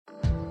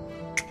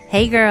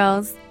Hey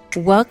girls,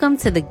 welcome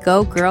to the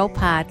Go Girl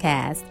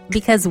podcast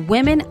because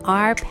women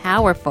are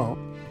powerful.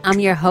 I'm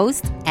your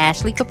host,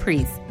 Ashley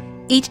Caprice.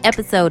 Each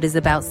episode is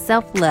about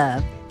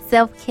self-love,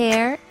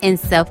 self-care, and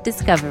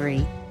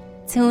self-discovery.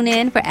 Tune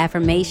in for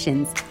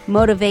affirmations,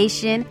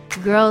 motivation,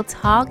 girl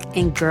talk,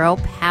 and girl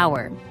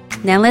power.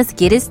 Now let's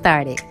get it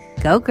started.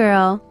 Go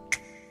girl.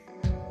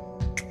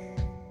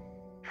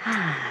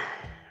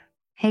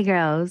 Hey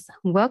girls,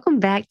 welcome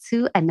back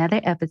to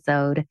another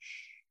episode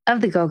of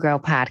the Go Girl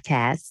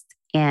podcast.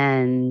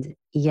 And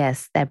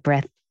yes, that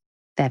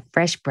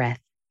fresh breath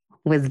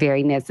was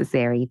very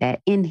necessary.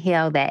 That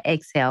inhale, that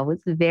exhale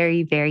was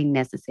very, very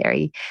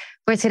necessary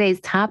for today's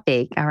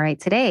topic. All right,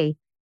 today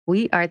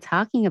we are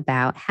talking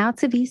about how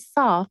to be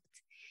soft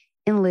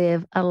and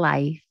live a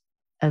life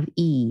of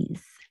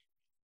ease.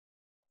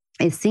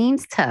 It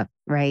seems tough,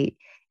 right?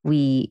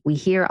 We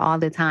hear all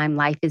the time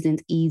life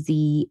isn't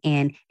easy,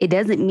 and it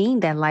doesn't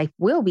mean that life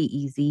will be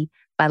easy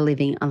by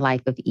living a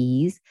life of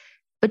ease.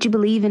 But you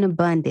believe in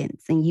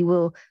abundance and you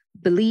will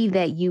believe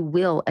that you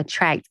will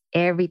attract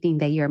everything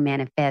that you're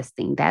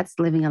manifesting. That's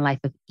living a life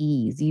of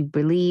ease. You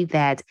believe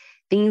that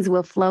things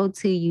will flow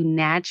to you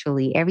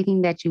naturally.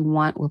 Everything that you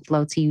want will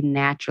flow to you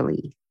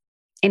naturally.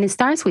 And it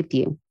starts with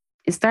you.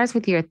 It starts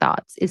with your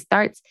thoughts. It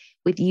starts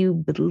with you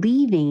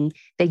believing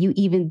that you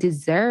even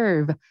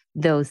deserve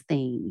those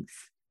things.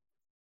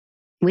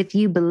 With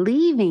you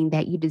believing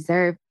that you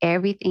deserve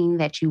everything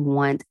that you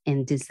want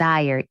and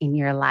desire in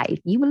your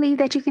life. You believe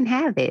that you can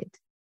have it.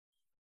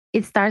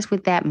 It starts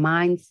with that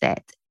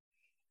mindset.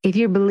 If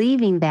you're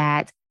believing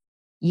that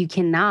you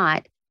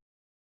cannot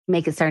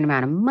make a certain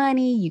amount of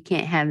money, you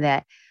can't have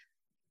that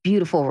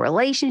beautiful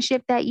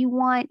relationship that you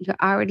want, you're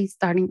already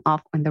starting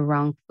off on the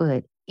wrong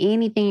foot.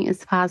 Anything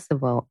is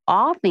possible.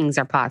 All things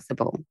are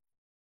possible.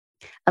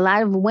 A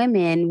lot of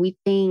women, we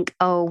think,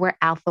 oh, we're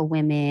alpha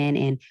women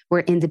and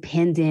we're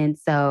independent,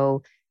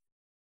 so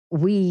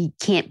we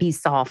can't be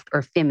soft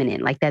or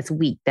feminine. Like that's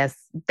weak. That's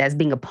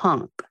being a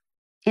punk.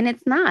 And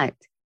it's not.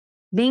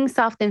 Being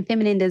soft and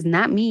feminine does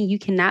not mean you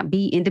cannot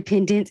be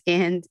independent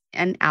and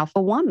an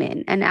alpha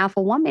woman. An alpha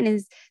woman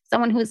is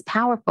someone who is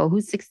powerful,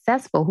 who's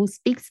successful, who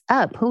speaks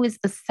up, who is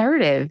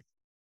assertive.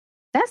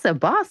 That's a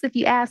boss, if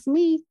you ask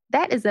me.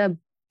 That is a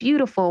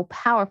beautiful,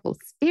 powerful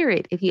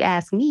spirit, if you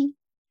ask me.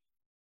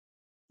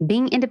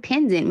 Being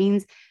independent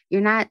means you're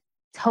not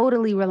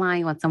totally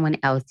relying on someone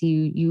else.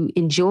 You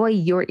enjoy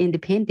your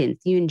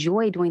independence. You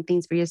enjoy doing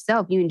things for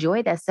yourself. You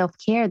enjoy that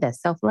self-care, that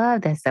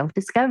self-love, that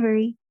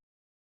self-discovery.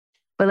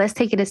 But let's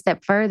take it a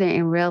step further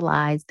and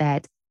realize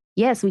that,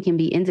 yes, we can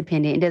be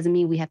independent. It doesn't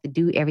mean we have to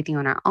do everything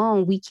on our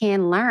own. We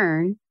can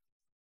learn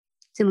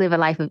to live a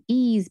life of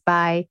ease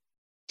by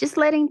just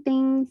letting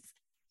things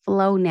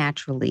flow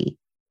naturally,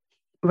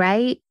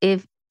 right?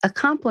 If a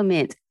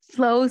compliment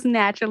flows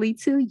naturally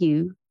to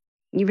you,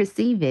 you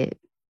receive it.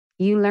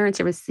 You learn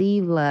to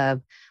receive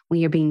love when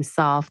you're being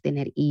soft and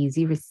at ease.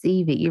 You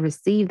receive it. You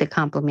receive the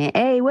compliment.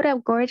 Hey, what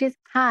up, gorgeous?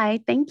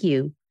 Hi, thank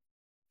you.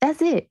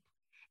 That's it.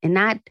 And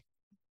not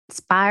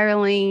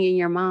spiraling in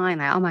your mind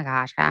like, oh my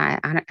gosh,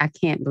 I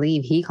can't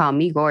believe he called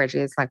me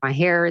gorgeous. Like my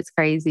hair is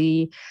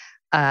crazy.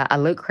 I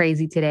look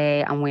crazy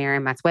today. I'm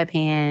wearing my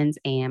sweatpants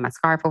and my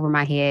scarf over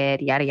my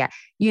head, yada, yada.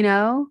 You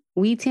know,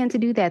 we tend to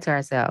do that to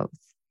ourselves.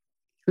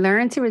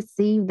 Learn to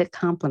receive the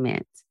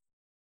compliment.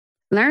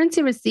 Learn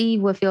to receive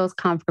what feels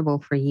comfortable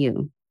for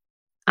you.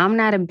 I'm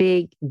not a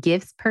big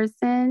gifts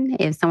person.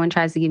 If someone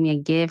tries to give me a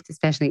gift,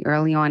 especially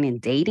early on in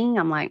dating,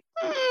 I'm like,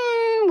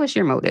 what's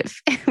your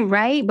motive?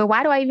 Right? But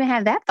why do I even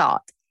have that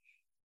thought?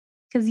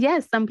 Because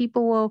yes, some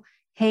people will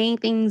hang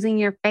things in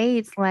your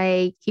face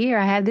like, here,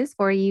 I have this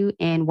for you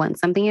and want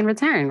something in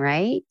return,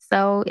 right?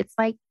 So it's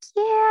like,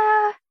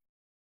 yeah,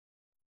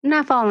 I'm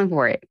not falling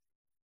for it.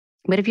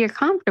 But if you're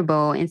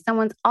comfortable and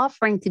someone's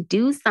offering to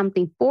do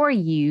something for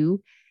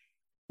you,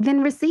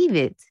 then receive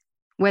it.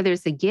 Whether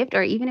it's a gift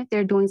or even if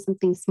they're doing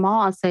something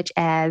small, such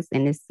as,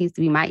 and this seems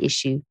to be my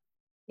issue,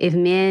 if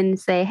men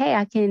say, hey,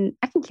 I can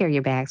carry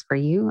your bags for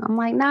you. I'm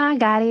like, nah, I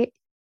got it.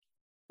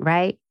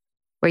 Right?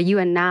 Were you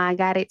a nah, I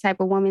got it type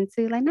of woman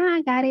too? Like, nah,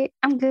 I got it.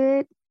 I'm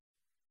good.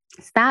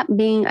 Stop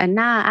being a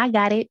nah, I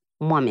got it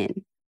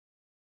woman.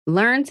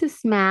 Learn to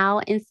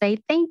smile and say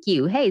thank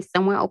you. Hey,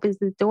 someone opens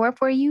the door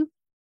for you.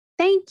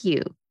 Thank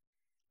you.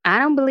 I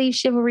don't believe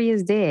chivalry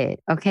is dead.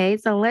 Okay.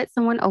 So let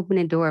someone open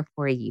a door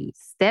for you.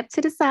 Step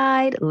to the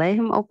side, let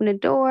him open the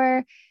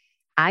door.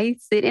 I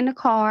sit in the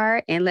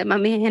car and let my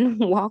man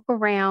walk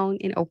around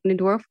and open the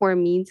door for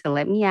me to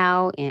let me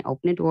out and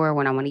open the door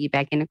when I want to get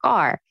back in the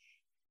car.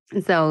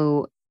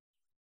 So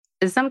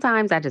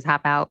sometimes I just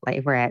hop out, like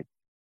if we're at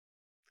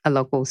a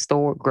local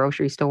store,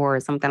 grocery store or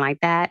something like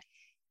that.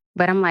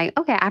 But I'm like,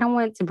 okay, I don't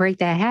want to break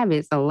that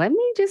habit. So let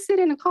me just sit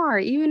in the car,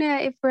 even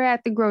if we're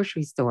at the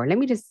grocery store. Let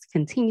me just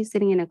continue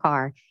sitting in the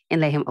car and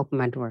let him open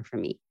my door for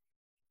me.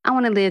 I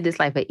want to live this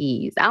life of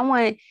ease. I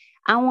want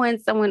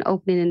someone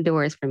opening the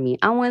doors for me.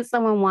 I want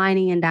someone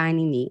whining and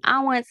dining me.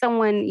 I want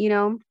someone,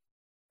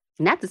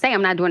 not to say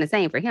I'm not doing the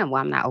same for him.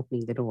 Well, I'm not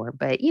opening the door,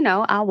 but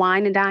I'll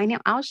wine and dine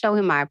him. I'll show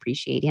him I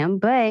appreciate him.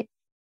 But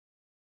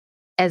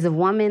As a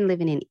woman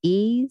living in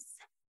ease,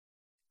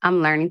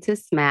 I'm learning to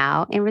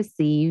smile and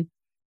receive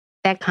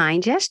that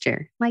kind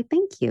gesture. Like,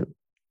 thank you.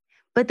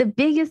 But the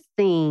biggest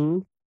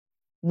thing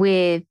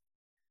with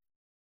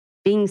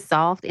being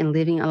soft and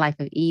living a life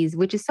of ease,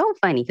 which is so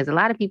funny because a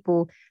lot of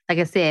people, like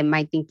I said,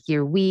 might think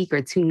you're weak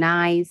or too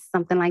nice,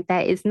 something like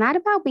that. It's not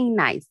about being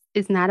nice.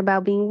 It's not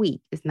about being weak.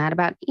 It's not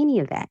about any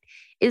of that.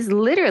 It's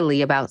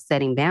literally about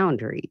setting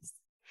boundaries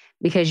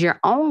because you're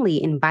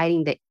only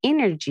inviting the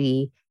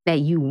energy that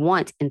you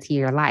want into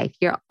your life.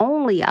 You're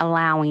only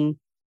allowing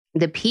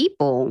the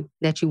people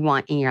that you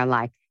want in your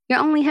life. You're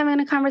only having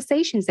the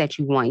conversations that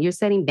you want. You're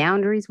setting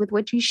boundaries with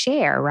what you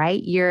share, right?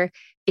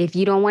 If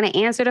you don't want to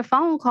answer the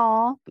phone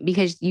call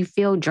because you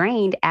feel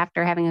drained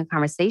after having a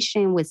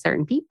conversation with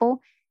certain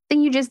people,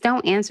 then you just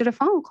don't answer the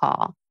phone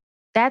call.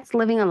 That's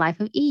living a life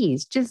of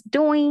ease. Just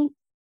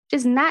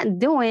not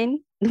doing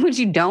what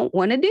you don't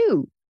want to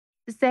do.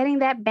 Setting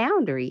that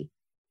boundary,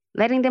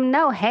 letting them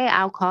know, hey,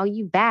 I'll call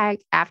you back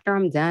after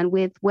I'm done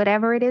with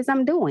whatever it is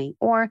I'm doing.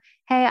 Or,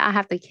 hey, I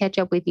have to catch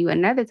up with you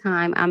another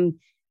time. I'm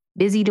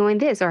busy doing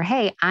this. Or,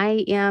 hey,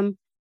 I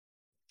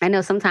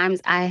know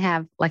sometimes I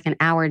have like an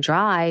hour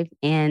drive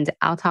and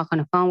I'll talk on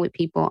the phone with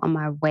people on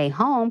my way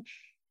home.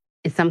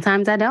 And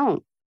sometimes I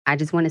don't. I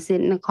just want to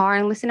sit in the car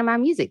and listen to my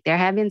music. There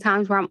have been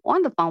times where I'm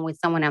on the phone with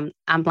someone.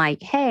 I'm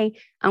like, hey,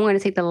 I'm going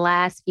to take the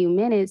last few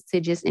minutes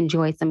to just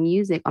enjoy some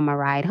music on my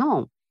ride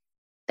home.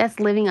 That's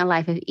living a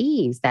life of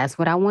ease. That's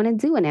what I want to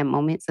do in that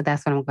moment. So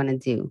that's what I'm going to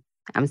do.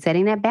 I'm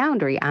setting that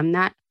boundary. I'm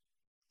not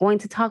going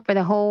to talk for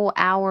the whole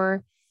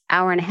hour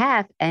and a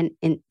half. And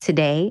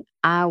today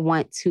I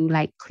want to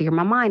like clear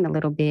my mind a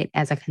little bit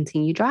as I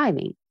continue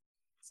driving.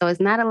 So it's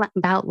not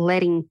about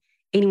letting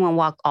anyone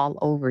walk all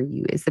over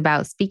you. It's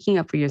about speaking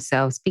up for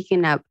yourself,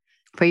 speaking up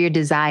for your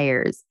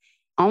desires,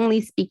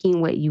 only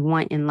speaking what you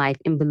want in life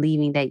and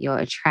believing that you'll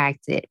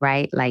attract it,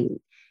 right? Like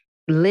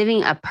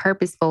living a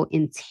purposeful,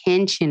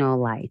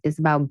 intentional life. It's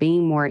about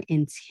being more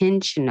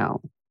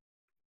intentional,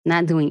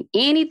 not doing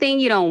anything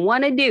you don't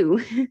want to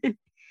do.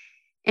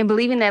 And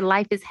believing that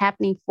life is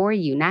happening for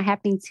you, not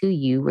happening to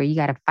you, where you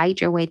got to fight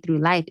your way through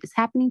life. It's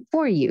happening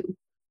for you.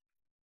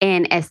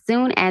 And as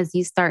soon as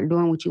you start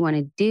doing what you want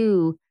to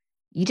do,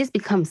 you just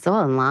become so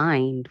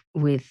aligned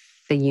with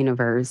the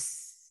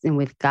universe and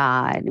with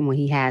God and what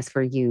He has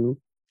for you.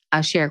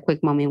 I'll share a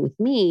quick moment with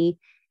me.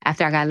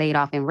 After I got laid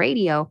off in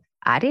radio,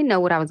 I didn't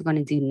know what I was going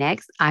to do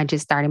next. I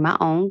just started my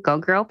own Go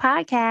Girl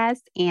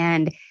podcast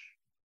and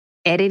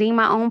editing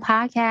my own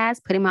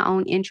podcast, putting my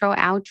own intro,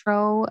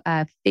 outro,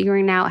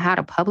 figuring out how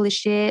to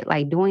publish it,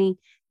 like doing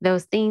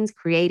those things,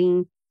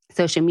 creating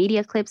social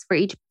media clips for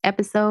each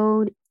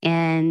episode.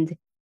 And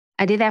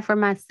I did that for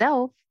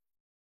myself,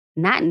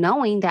 not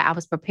knowing that I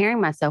was preparing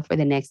myself for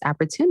the next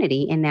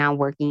opportunity. And now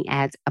working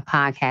as a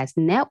podcast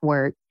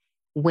network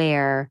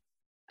where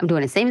I'm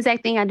doing the same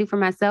exact thing I do for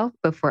myself,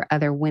 but for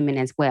other women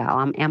as well.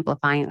 I'm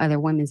amplifying other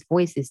women's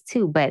voices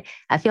too. But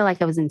I feel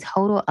like I was in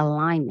total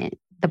alignment.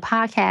 The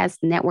podcast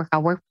network I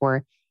work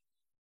for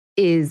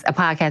is a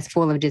podcast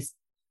full of just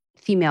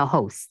female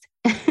hosts.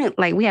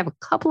 Like we have a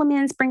couple of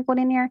men sprinkled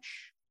in there,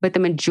 but the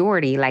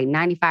majority, like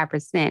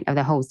 95% of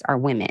the hosts are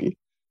women.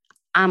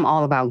 I'm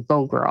all about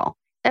Go Girl.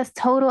 That's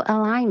total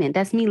alignment.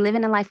 That's me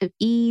living a life of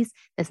ease.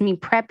 That's me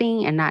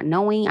prepping and not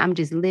knowing. I'm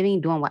just living,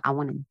 doing what I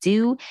want to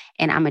do.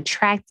 And I'm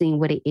attracting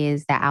what it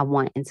is that I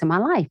want into my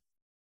life.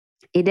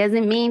 It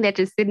doesn't mean that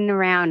you're sitting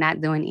around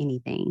not doing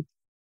anything.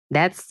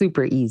 That's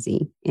super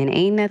easy. And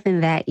ain't nothing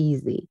that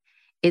easy.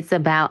 It's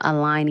about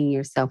aligning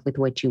yourself with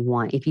what you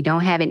want. If you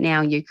don't have it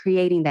now, you're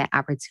creating that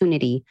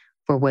opportunity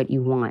for what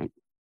you want.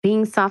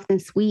 Being soft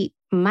and sweet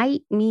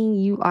might mean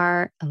you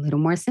are a little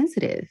more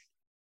sensitive.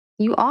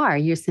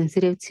 You're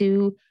sensitive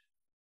to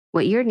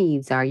what your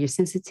needs are. You're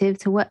sensitive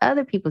to what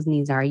other people's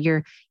needs are.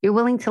 You're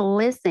willing to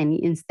listen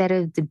instead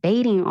of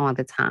debating all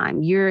the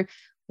time. You're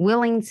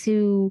willing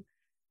to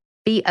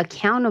be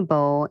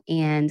accountable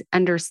and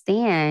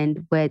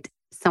understand what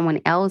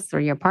someone else or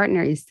your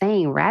partner is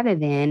saying rather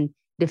than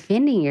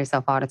defending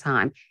yourself all the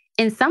time.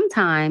 And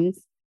sometimes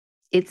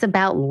it's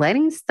about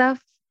letting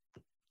stuff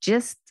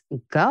just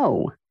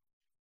go.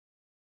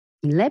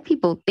 Let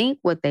people think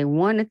what they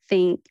want to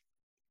think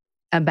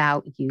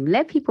about you.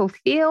 Let people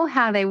feel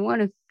how they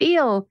want to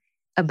feel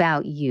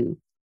about you.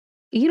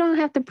 You don't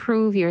have to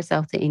prove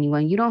yourself to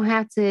anyone. You don't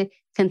have to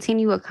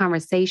continue a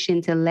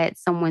conversation to let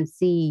someone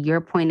see your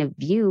point of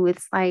view.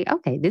 It's like,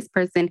 okay, this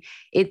person,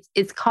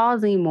 it's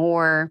causing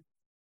more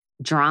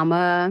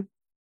drama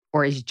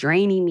or it's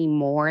draining me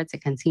more to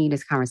continue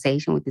this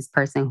conversation with this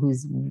person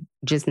who's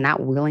just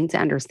not willing to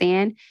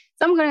understand.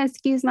 So I'm going to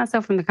excuse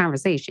myself from the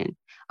conversation,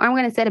 or I'm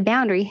going to set a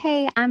boundary.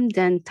 Hey, I'm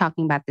done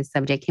talking about this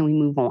subject. Can we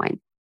move on?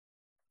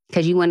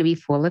 Because you want to be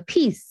full of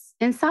peace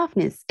and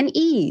softness and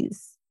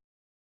ease.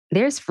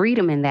 There's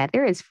freedom in that.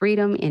 There is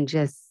freedom in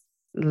just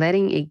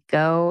letting it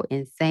go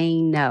and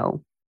saying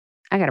no.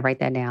 I got to write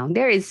that down.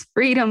 There is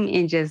freedom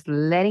in just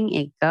letting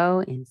it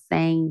go and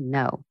saying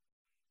no.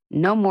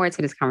 No more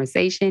to this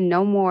conversation.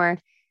 No more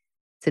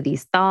to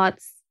these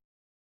thoughts.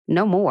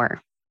 No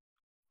more.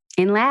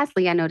 And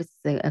lastly, I noticed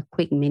a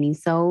quick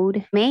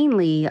mini-sode,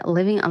 mainly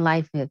living a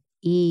life of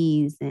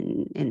ease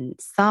and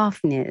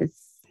softness.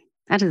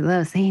 I just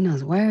love saying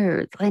those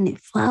words, letting it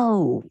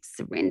flow,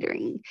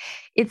 surrendering.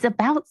 It's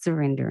about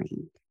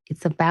surrendering.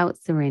 It's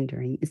about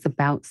surrendering. It's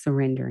about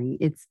surrendering.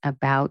 It's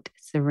about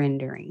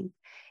surrendering.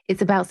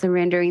 It's about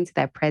surrendering to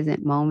that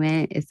present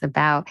moment. It's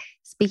about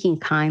speaking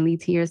kindly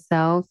to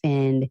yourself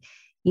and,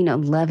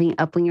 loving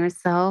up on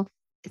yourself.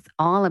 It's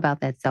all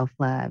about that self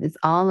love. It's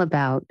all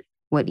about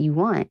what you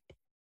want.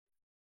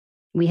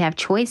 We have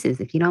choices.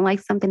 If you don't like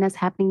something that's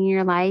happening in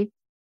your life,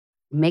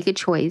 make a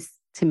choice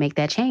to make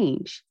that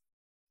change.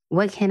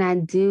 What can I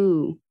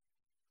do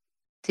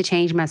to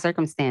change my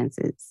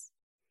circumstances?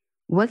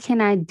 What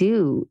can I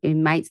do? It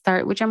might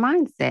start with your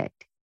mindset.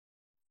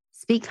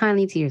 Speak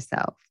kindly to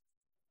yourself.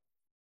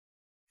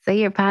 Say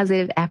your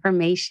positive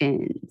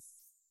affirmations.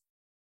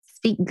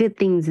 Speak good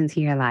things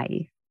into your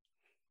life.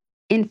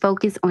 And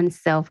focus on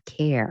self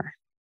care.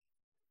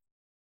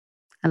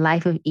 A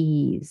life of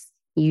ease.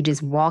 You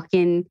just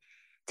walking,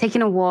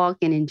 taking a walk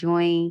and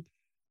enjoying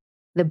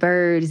the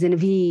birds and the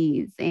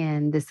bees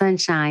and the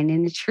sunshine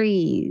and the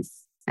trees.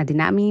 I did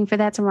not mean for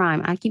that to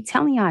rhyme. I keep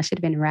telling y'all I should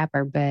have been a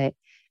rapper, but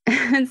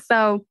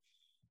so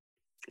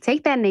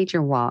take that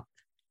nature walk.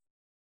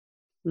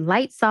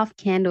 Light soft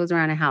candles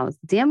around the house.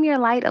 Dim your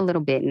light a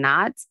little bit,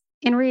 not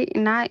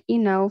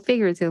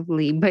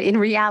figuratively, but in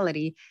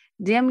reality,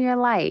 dim your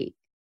light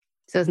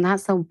so it's not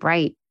so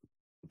bright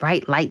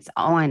lights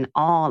on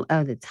all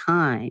of the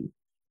time.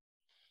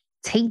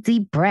 Take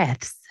deep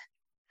breaths.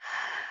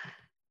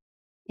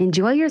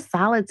 Enjoy your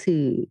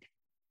solitude.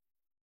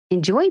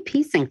 Enjoy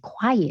peace and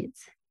quiet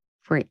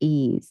for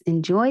ease.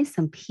 Enjoy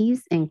some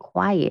peace and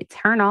quiet.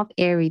 Turn off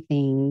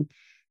everything.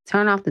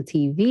 Turn off the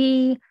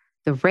TV,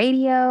 the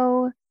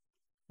radio.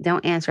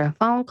 Don't answer a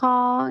phone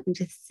call and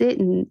just sit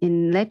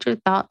and let your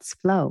thoughts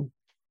flow.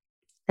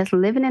 That's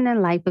living in a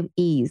life of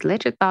ease.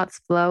 Let your thoughts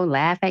flow.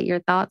 Laugh at your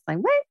thoughts. Like,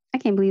 what? I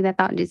can't believe that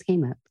thought just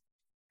came up.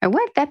 Or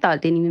what? That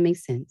thought didn't even make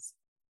sense.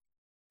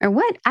 Or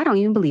what? I don't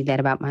even believe that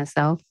about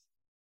myself.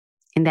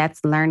 And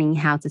that's learning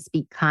how to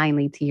speak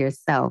kindly to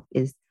yourself,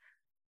 is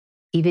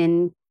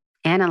even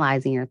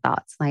analyzing your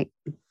thoughts. Like,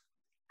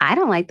 I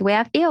don't like the way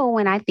I feel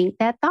when I think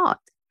that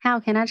thought. How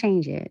can I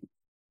change it?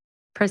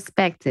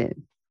 Perspective,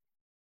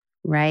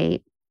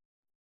 right?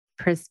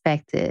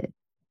 Perspective.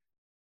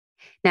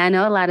 Now, I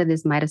know a lot of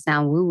this might have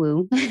sound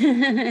woo-woo.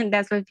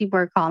 That's what people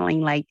are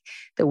calling like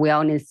the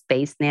wellness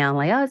space now.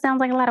 Like, oh, it sounds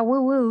like a lot of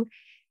woo-woo.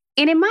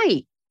 And it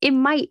might. It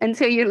might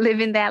until you're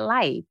living that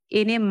life.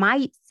 And it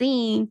might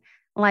seem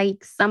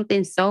like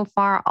something so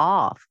far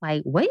off.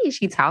 Like, what is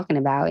she talking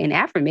about? And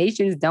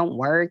affirmations don't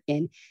work.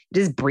 And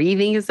just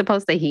breathing is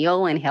supposed to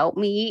heal and help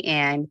me.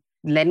 And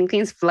letting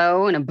things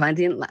flow in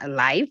abundant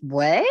life.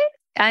 What?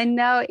 I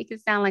know it can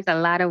sound like a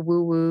lot of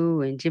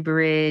woo-woo and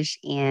gibberish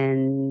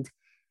and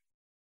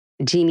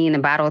genie in a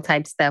bottle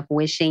type stuff,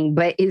 wishing,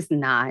 but it's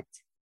not.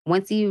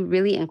 Once you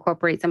really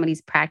incorporate some of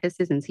these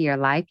practices into your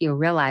life, you'll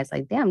realize,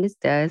 like, damn, this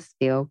does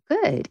feel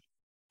good.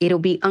 It'll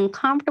be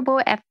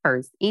uncomfortable at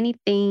first.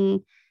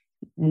 Anything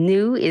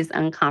new is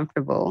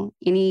uncomfortable.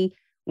 Any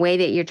way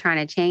that you're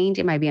trying to change,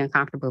 it might be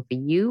uncomfortable for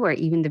you or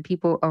even the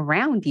people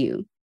around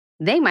you.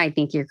 They might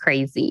think you're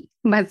crazy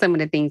by some of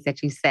the things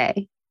that you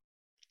say,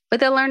 but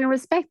they'll learn to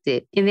respect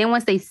it. And then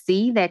once they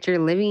see that you're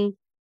living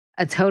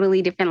a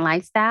totally different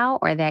lifestyle,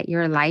 or that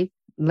your life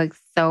looks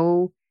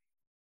so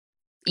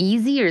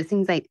easy, or it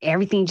seems like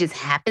everything just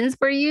happens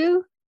for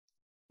you,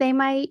 they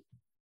might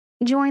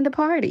join the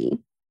party.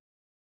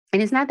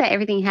 And it's not that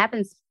everything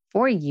happens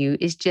for you.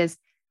 It's just,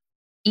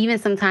 even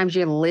sometimes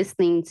you're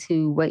listening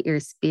to what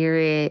your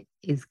spirit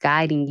is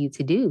guiding you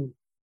to do.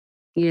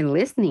 You're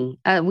listening.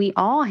 We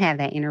all have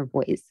that inner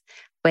voice,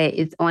 but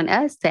it's on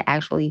us to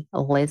actually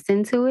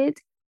listen to it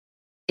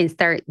and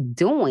start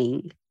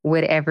doing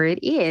whatever it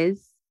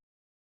is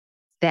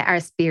that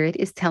our spirit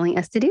is telling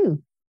us to do.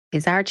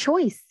 It's our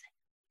choice.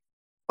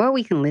 Or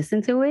we can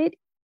listen to it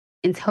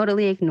and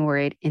totally ignore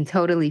it and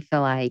totally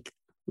feel like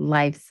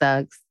life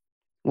sucks.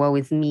 Woe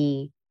is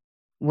me.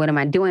 What am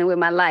I doing with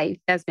my life?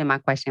 That's been my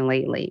question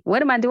lately.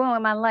 What am I doing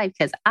with my life?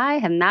 Because I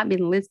have not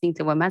been listening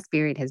to what my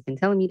spirit has been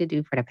telling me to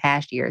do for the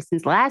past year.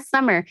 Since last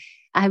summer,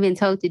 I have been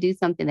told to do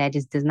something that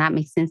just does not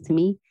make sense to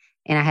me.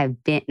 And I have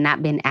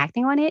not been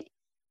acting on it.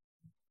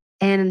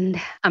 And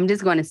I'm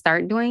just going to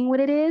start doing what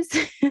it is.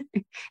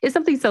 It's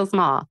something so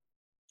small,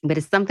 but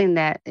it's something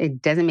that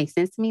it doesn't make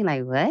sense to me.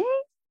 Like, what?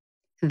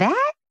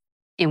 That?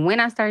 And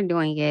when I start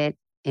doing it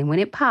and when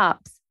it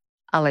pops,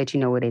 I'll let you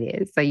know what it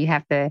is. So you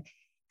have to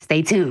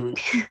stay tuned.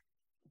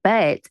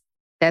 But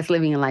that's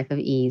living a life of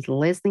ease,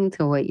 listening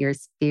to what your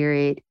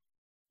spirit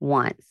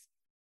wants.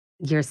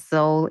 Your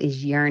soul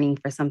is yearning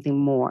for something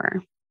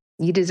more.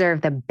 You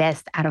deserve the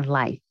best out of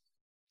life.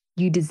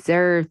 You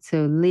deserve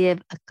to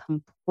live a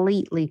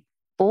completely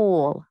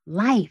full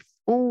life.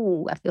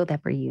 Oh, I feel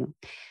that for you.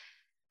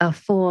 A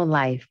full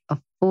life, a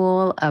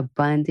full,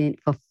 abundant,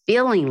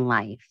 fulfilling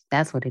life.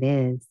 That's what it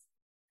is.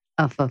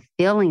 A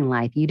fulfilling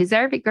life. You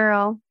deserve it,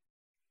 girl.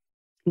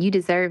 You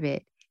deserve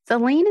it. So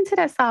lean into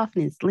that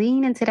softness,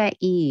 lean into that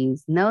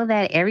ease. Know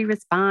that every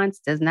response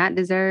does not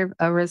deserve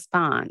a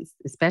response,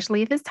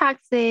 especially if it's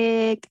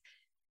toxic.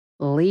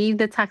 Leave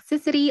the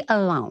toxicity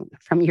alone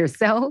from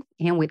yourself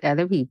and with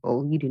other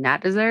people. You do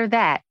not deserve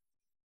that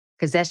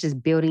because that's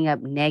just building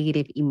up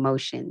negative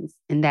emotions.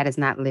 And that is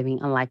not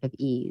living a life of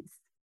ease.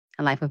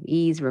 A life of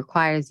ease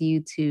requires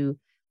you to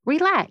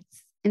relax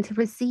and to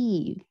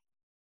receive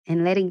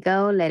and let it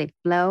go, let it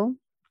flow,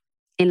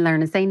 and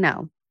learn to say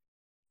no.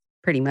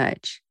 Pretty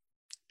much.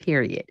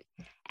 Period.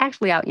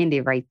 Actually, I'll end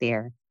it right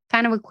there.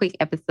 Kind of a quick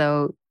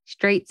episode,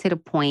 straight to the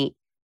point,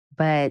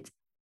 but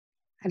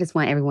I just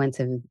want everyone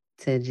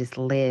to just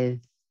live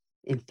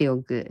and feel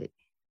good.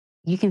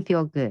 You can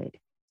feel good.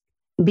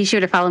 Be sure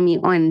to follow me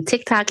on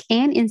TikTok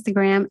and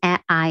Instagram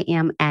at I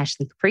am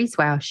Ashley Caprice,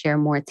 where I'll share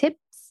more tips.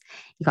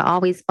 You can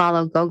always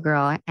follow Go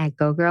Girl at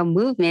Go Girl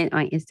Movement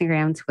on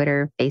Instagram,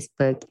 Twitter,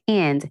 Facebook,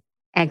 and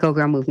at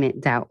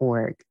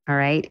gogirlmovement.org. All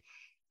right.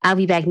 I'll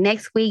be back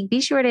next week.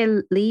 Be sure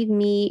to leave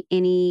me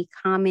any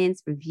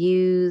comments,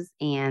 reviews,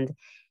 and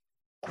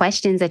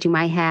questions that you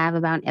might have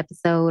about an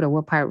episode or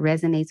what part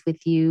resonates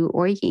with you,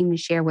 or you can even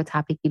share what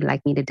topic you'd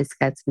like me to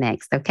discuss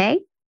next.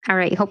 Okay. All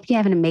right. Hope you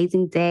have an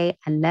amazing day.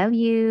 I love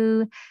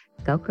you.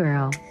 Go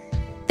Girl.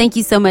 Thank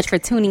you so much for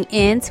tuning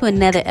in to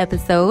another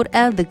episode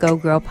of the Go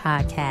Girl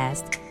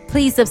Podcast.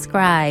 Please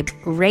subscribe,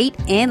 rate,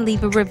 and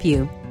leave a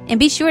review. And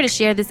be sure to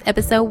share this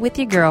episode with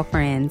your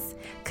girlfriends.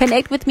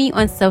 Connect with me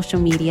on social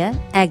media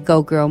at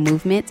Go Girl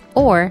Movement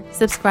or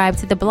subscribe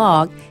to the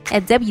blog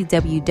at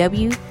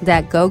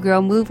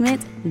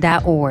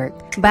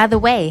www.gogirlmovement.org. By the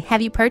way,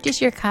 have you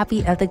purchased your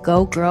copy of the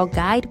Go Girl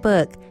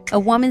Guidebook, a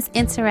woman's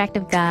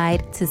interactive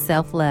guide to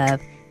self-love?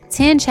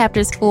 10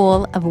 chapters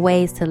full of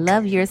ways to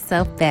love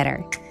yourself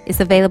better. It's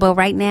available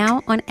right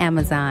now on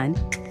Amazon.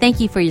 Thank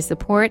you for your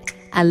support.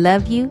 I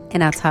love you,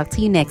 and I'll talk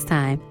to you next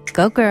time.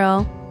 Go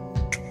Girl.